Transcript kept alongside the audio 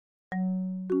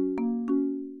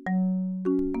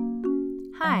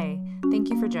Hi, thank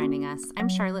you for joining us. I'm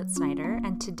Charlotte Snyder,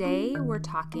 and today we're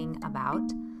talking about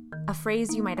a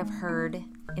phrase you might have heard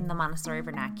in the Montessori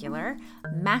vernacular,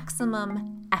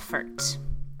 maximum effort.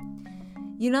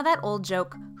 You know that old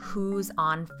joke, who's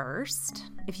on first?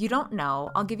 If you don't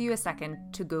know, I'll give you a second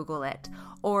to Google it,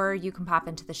 or you can pop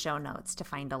into the show notes to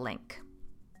find a link.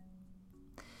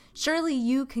 Surely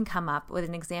you can come up with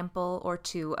an example or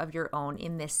two of your own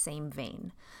in this same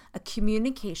vein, a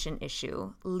communication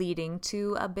issue leading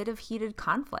to a bit of heated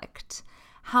conflict.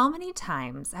 How many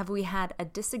times have we had a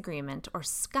disagreement or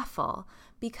scuffle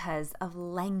because of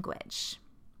language?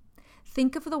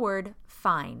 Think of the word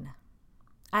fine.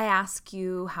 I ask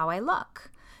you how I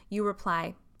look. You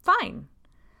reply, fine.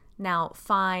 Now,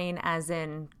 fine as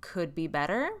in could be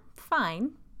better,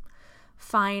 fine.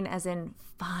 Fine as in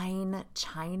fine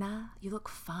china, you look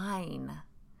fine.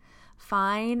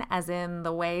 Fine as in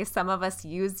the way some of us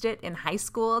used it in high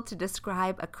school to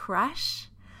describe a crush.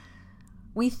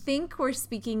 We think we're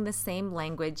speaking the same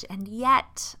language, and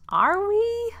yet, are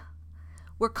we?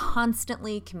 We're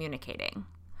constantly communicating.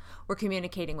 We're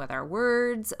communicating with our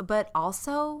words, but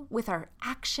also with our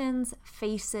actions,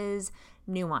 faces,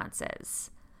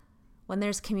 nuances. When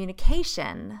there's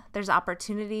communication, there's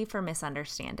opportunity for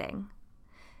misunderstanding.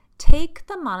 Take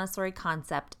the Montessori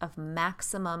concept of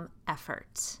maximum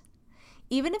effort.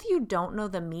 Even if you don't know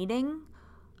the meaning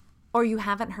or you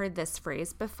haven't heard this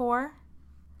phrase before,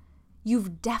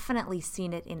 you've definitely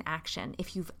seen it in action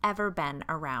if you've ever been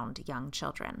around young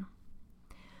children.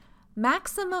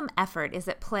 Maximum effort is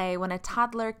at play when a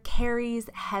toddler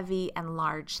carries heavy and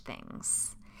large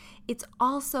things. It's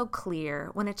also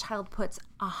clear when a child puts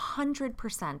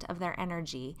 100% of their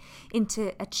energy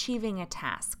into achieving a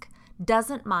task,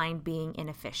 doesn't mind being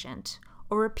inefficient,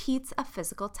 or repeats a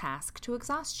physical task to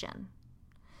exhaustion.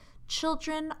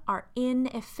 Children are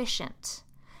inefficient,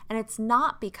 and it's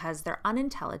not because they're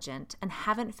unintelligent and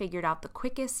haven't figured out the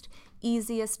quickest,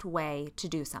 easiest way to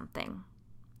do something.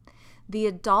 The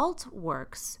adult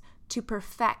works to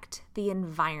perfect the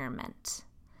environment.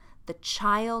 The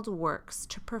child works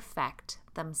to perfect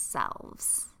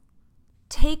themselves.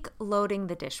 Take loading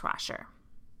the dishwasher.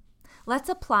 Let's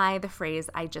apply the phrase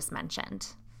I just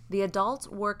mentioned. The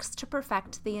adult works to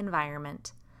perfect the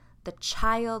environment. The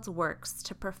child works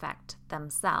to perfect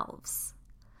themselves.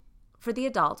 For the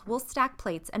adult, we'll stack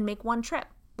plates and make one trip.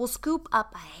 We'll scoop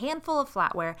up a handful of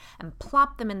flatware and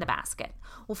plop them in the basket.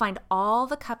 We'll find all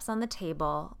the cups on the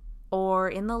table or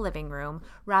in the living room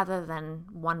rather than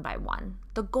one by one.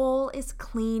 The goal is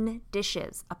clean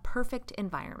dishes, a perfect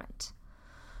environment.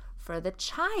 For the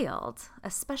child,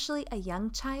 especially a young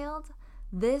child,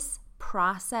 this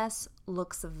process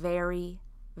looks very,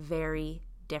 very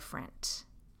different.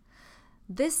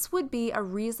 This would be a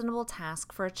reasonable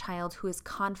task for a child who is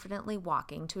confidently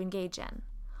walking to engage in.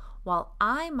 While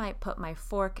I might put my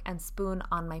fork and spoon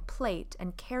on my plate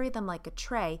and carry them like a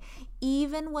tray,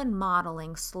 even when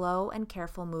modeling slow and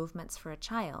careful movements for a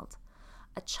child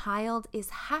is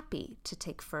happy to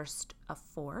take first a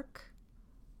fork,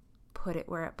 put it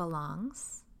where it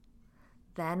belongs,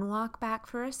 then walk back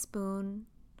for a spoon,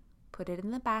 put it in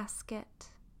the basket,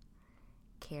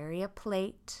 carry a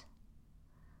plate,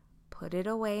 put it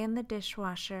away in the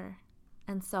dishwasher,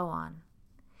 and so on.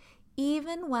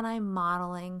 Even when I'm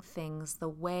modeling things the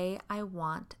way I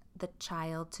want the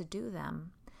child to do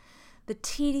them, the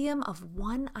tedium of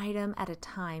one item at a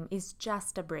time is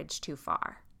just a bridge too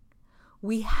far.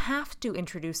 We have to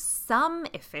introduce some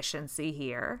efficiency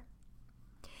here.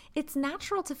 It's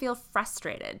natural to feel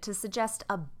frustrated, to suggest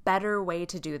a better way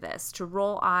to do this, to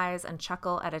roll eyes and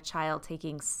chuckle at a child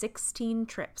taking 16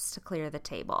 trips to clear the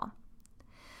table.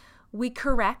 We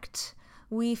correct,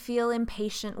 we feel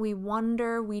impatient, we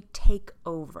wonder, we take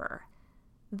over.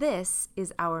 This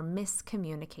is our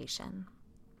miscommunication.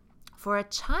 For a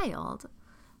child,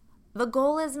 the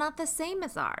goal is not the same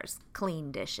as ours,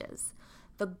 clean dishes.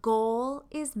 The goal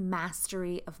is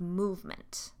mastery of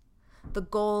movement. The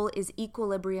goal is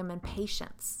equilibrium and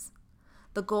patience.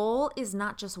 The goal is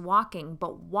not just walking,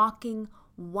 but walking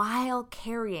while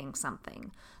carrying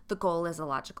something. The goal is a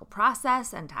logical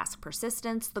process and task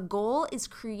persistence. The goal is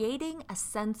creating a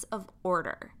sense of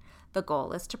order. The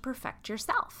goal is to perfect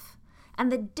yourself.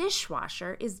 And the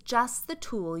dishwasher is just the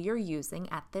tool you're using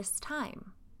at this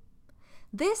time.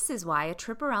 This is why a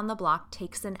trip around the block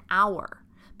takes an hour,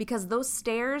 because those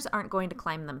stairs aren't going to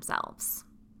climb themselves.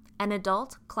 An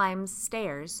adult climbs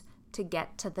stairs to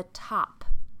get to the top.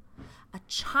 A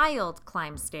child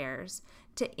climbs stairs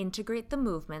to integrate the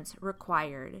movements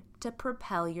required to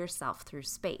propel yourself through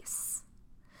space.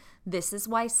 This is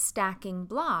why stacking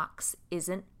blocks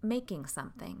isn't making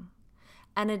something.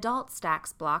 An adult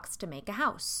stacks blocks to make a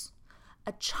house.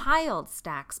 A child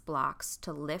stacks blocks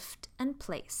to lift and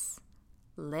place.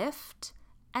 Lift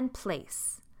and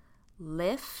place.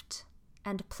 Lift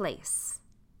and place.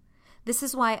 This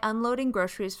is why unloading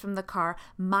groceries from the car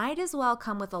might as well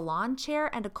come with a lawn chair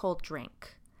and a cold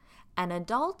drink. An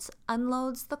adult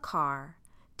unloads the car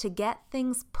to get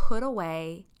things put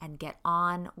away and get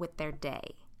on with their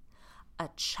day. A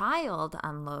child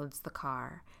unloads the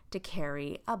car to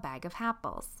carry a bag of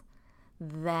apples,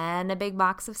 then a big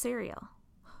box of cereal,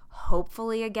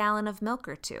 hopefully a gallon of milk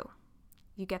or two.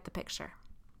 You get the picture.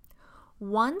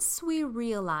 Once we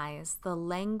realize the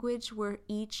language we're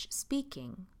each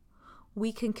speaking,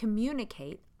 we can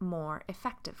communicate more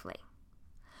effectively.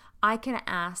 I can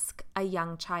ask a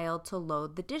young child to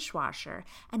load the dishwasher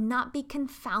and not be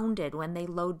confounded when they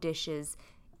load dishes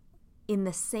in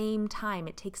the same time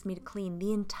it takes me to clean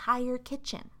the entire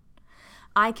kitchen.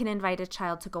 I can invite a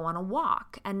child to go on a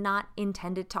walk and not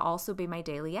intend it to also be my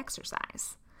daily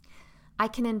exercise. I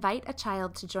can invite a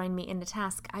child to join me in a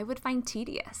task I would find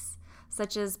tedious,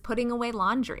 such as putting away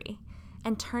laundry,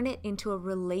 and turn it into a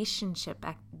relationship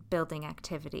building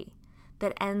activity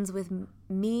that ends with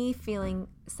me feeling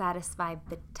satisfied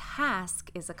the task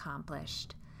is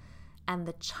accomplished and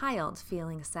the child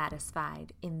feeling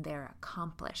satisfied in their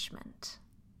accomplishment.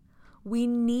 We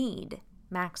need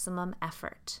maximum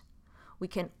effort. We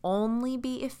can only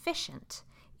be efficient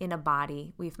in a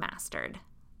body we've mastered.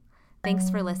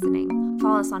 Thanks for listening.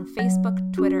 Follow us on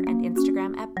Facebook, Twitter, and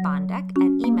Instagram at Bondec,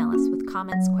 and email us with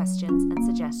comments, questions, and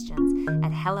suggestions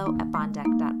at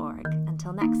hello@bondec.org.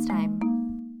 Until next time.